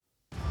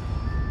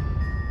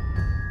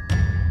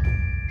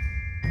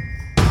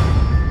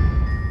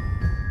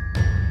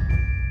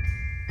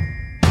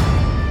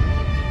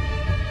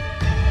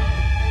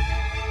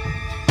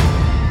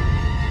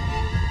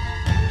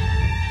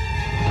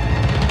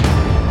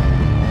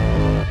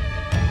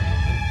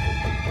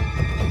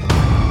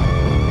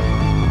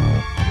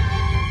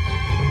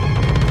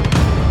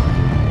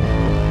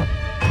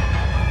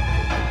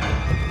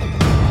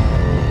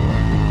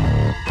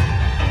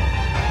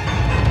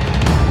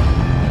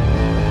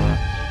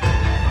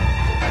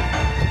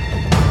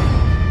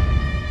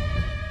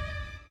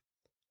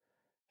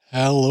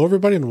Hello,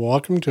 everybody, and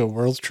welcome to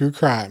World's True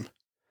Crime.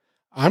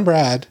 I'm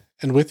Brad,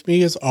 and with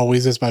me, as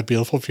always, is my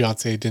beautiful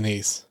fiance,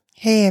 Denise.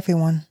 Hey,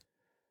 everyone.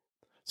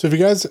 So if you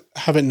guys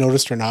haven't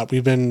noticed or not,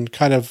 we've been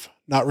kind of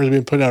not really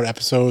been putting out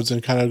episodes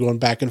and kind of going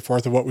back and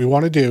forth of what we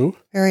want to do.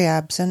 Very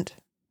absent.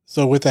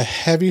 So with a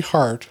heavy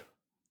heart,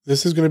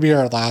 this is going to be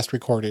our last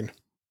recording.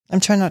 I'm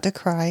trying not to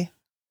cry.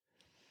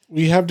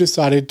 We have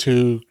decided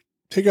to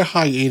take a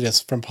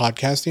hiatus from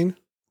podcasting.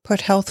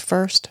 Put health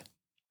first.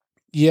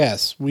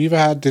 Yes,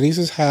 Denise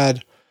has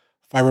had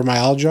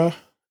fibromyalgia,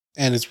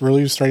 and it's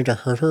really starting to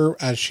hurt her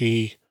as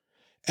she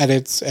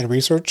edits and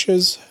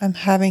researches. I'm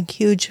having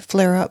huge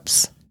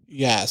flare-ups.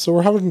 Yeah,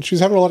 so she's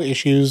having a lot of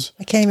issues.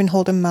 I can't even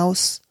hold a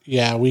mouse.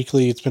 Yeah,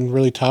 weekly, it's been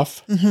really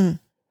tough. Mm-hmm.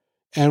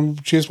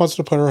 And she just wants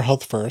to put her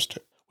health first.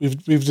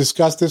 We've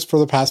discussed this for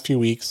the past few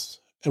weeks,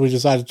 and we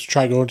decided to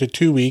try going to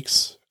 2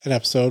 weeks an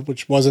episode,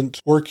 which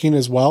wasn't working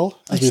as well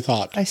as we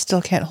thought. I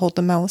still can't hold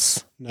the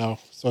mouse. No,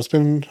 so it's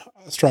been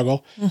a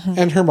struggle. Mm-hmm.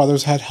 And her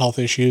mother's had health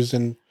issues,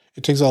 and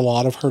it takes a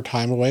lot of her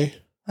time away.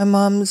 My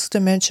mom's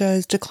dementia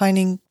is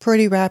declining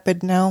pretty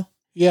rapid now.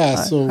 Yeah,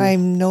 so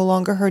I'm no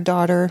longer her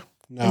daughter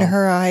in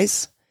her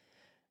eyes.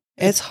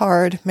 It's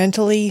hard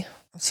mentally.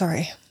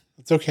 Sorry.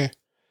 It's okay.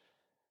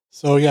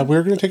 So yeah,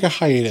 we're going to take a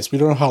hiatus. We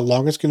don't know how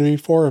long it's going to be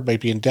for. It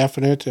might be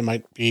indefinite. It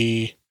might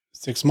be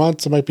 6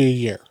 months. It might be a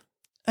year.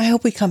 I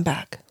hope we come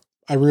back.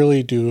 I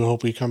really do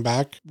hope we come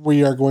back.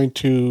 We are going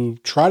to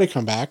try to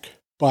come back,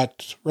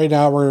 but right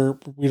now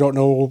we don't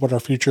know what our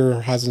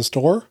future has in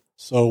store.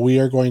 So we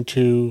are going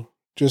to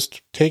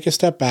just take a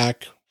step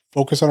back,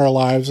 focus on our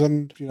lives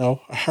and,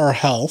 our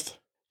health.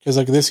 Because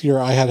like this year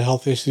I had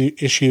health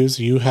issues.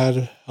 You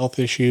had health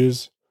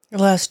issues.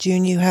 Last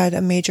June you had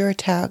a major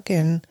attack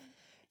and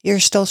you're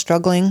still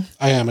struggling.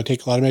 I am. I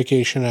take a lot of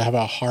medication. I have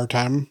a hard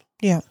time.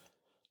 Yeah.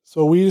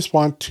 So we just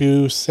want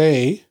to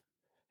say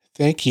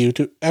thank you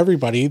to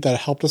everybody that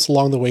helped us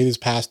along the way these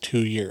past 2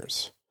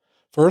 years.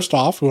 First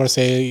off, we want to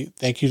say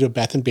thank you to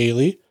Beth and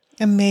Bailey.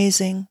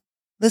 Amazing.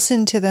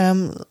 Listen to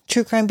them.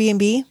 True Crime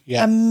B&B.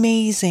 Yeah.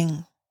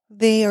 Amazing.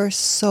 They are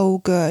so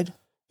good.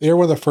 They are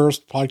one of the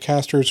first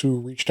podcasters who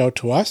reached out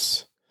to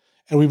us,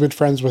 and we've been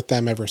friends with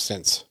them ever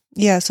since.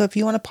 Yeah, so if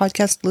you want a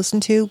podcast to listen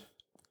to,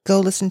 go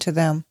listen to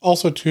them.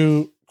 Also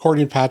to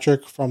Courtney and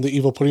Patrick from the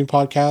Evil Pudding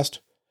podcast.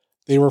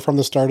 They were from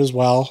the start as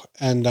well,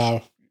 and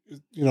they're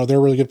a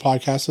really good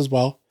podcast as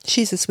well.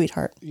 She's a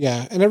sweetheart.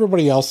 Yeah, and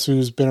everybody else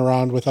who's been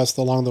around with us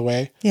along the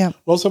way. Yeah.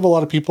 We also have a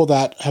lot of people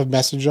that have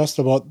messaged us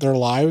about their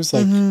lives,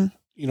 like,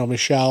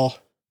 Michelle.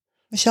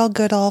 Michelle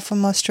Goodall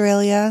from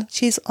Australia.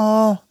 She's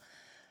one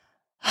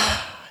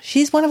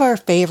of our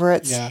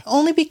favorites. Yeah.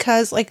 Only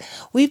because,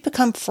 we've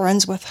become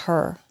friends with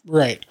her.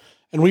 Right.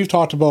 And we've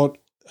talked about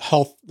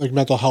health, like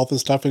mental health and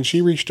stuff, and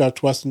she reached out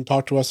to us and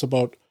talked to us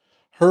about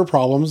her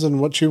problems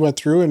and what she went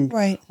through, and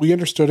we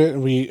understood it,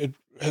 and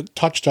it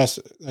touched us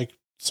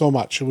so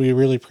much. We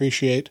really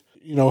appreciate,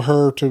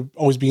 her to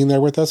always being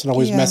there with us and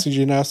always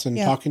messaging us and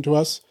talking to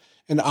us.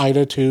 And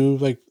Ida too.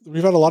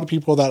 We've had a lot of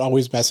people that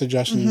always message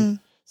us and,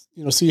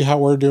 see how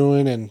we're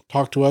doing and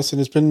talk to us. And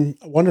it's been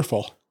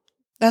wonderful.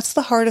 That's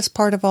the hardest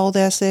part of all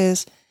this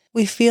is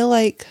we feel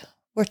like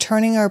we're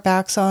turning our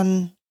backs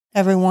on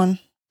everyone.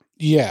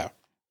 Yeah.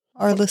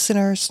 Our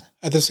listeners.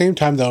 At the same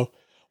time though,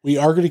 we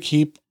are going to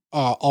keep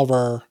all of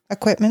our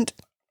equipment.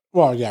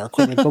 Well, yeah, our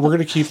equipment, but we're going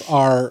to keep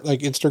our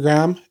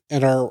Instagram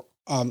and our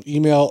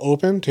email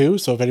open too.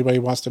 So if anybody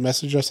wants to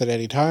message us at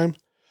any time,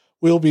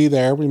 we'll be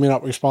there. We may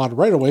not respond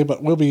right away,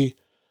 but we'll be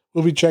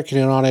checking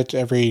in on it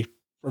every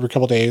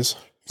couple of days.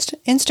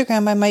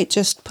 Instagram, I might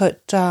just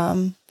put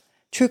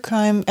true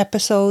crime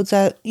episodes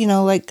at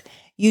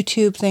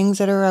YouTube things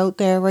that are out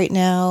there right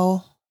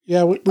now.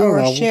 Yeah, we don't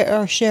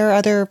know. Share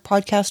other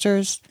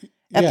podcasters'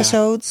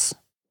 episodes.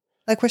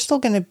 We're still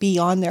going to be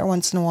on there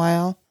once in a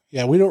while.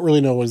 Yeah, we don't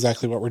really know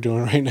exactly what we're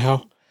doing right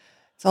now.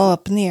 It's all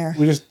up in the air.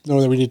 We just know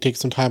that we need to take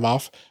some time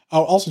off.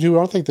 Also, too, I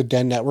don't think the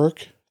Den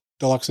Network,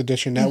 Deluxe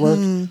Edition Network,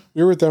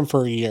 we were with them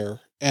for a year,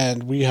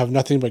 and we have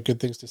nothing but good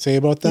things to say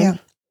about them. Yeah.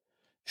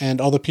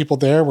 And all the people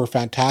there were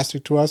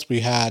fantastic to us.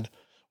 We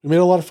made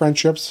a lot of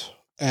friendships,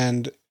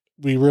 and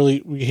we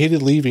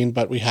hated leaving,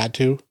 but we had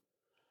to.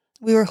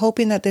 We were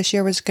hoping that this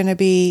year was going to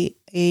be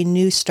a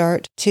new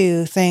start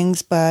to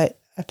things, but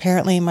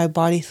apparently my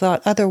body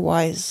thought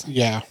otherwise.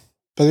 Yeah.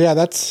 But yeah,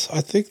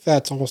 I think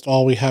that's almost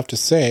all we have to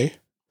say.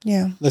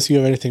 Yeah. Unless you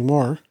have anything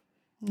more.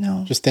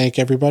 No. Just thank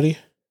everybody.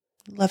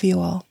 Love you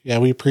all. Yeah,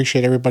 we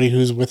appreciate everybody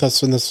who's with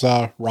us in this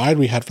ride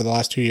we had for the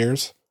last 2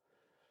 years.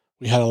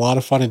 We had a lot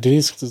of fun, and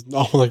Denise is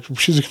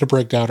she's going to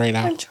break down right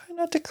now. I'm trying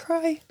not to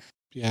cry.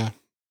 Yeah.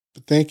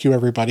 But thank you,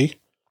 everybody.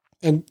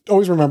 And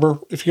always remember,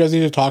 if you guys need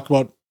to talk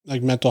about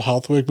mental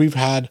health, we've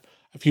had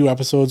a few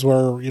episodes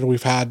where,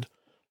 we've had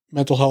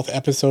mental health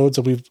episodes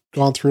and we've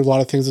gone through a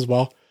lot of things as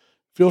well.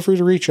 Feel free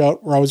to reach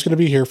out. We're always going to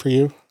be here for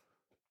you.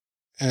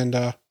 And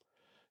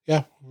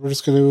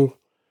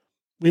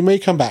we may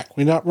come back.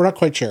 We're not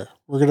quite sure.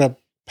 We're going to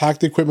pack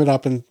the equipment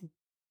up and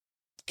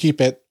keep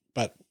it,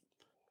 but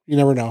you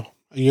never know.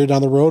 A year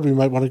down the road, we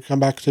might want to come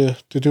back to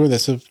doing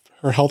this if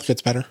her health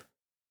gets better.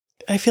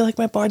 I feel like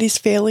my body's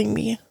failing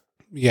me.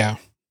 Yeah.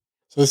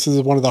 So this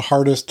is one of the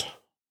hardest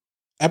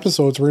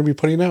episodes we're going to be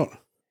putting out.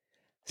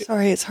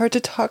 Sorry, it's hard to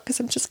talk because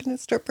I'm just going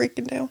to start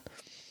breaking down.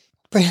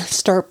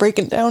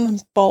 I'm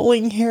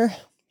bawling here.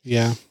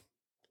 Yeah.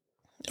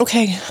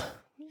 Okay.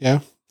 Yeah?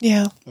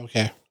 Yeah.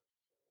 Okay.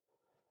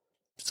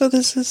 So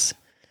this is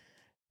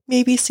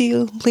maybe see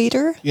you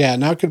later? Yeah,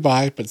 not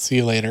goodbye, but see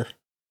you later.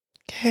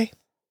 Okay.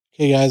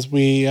 Okay, guys,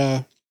 we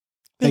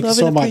thank you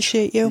so much.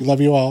 Appreciate you. We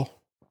love you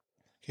all.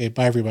 Okay,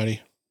 bye,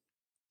 everybody.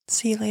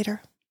 See you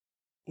later.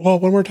 Well,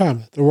 one more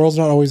time. The world's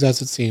not always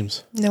as it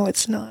seems. No,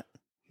 it's not.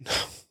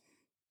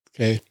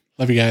 Okay.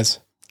 Love you guys.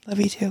 Love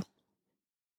you too.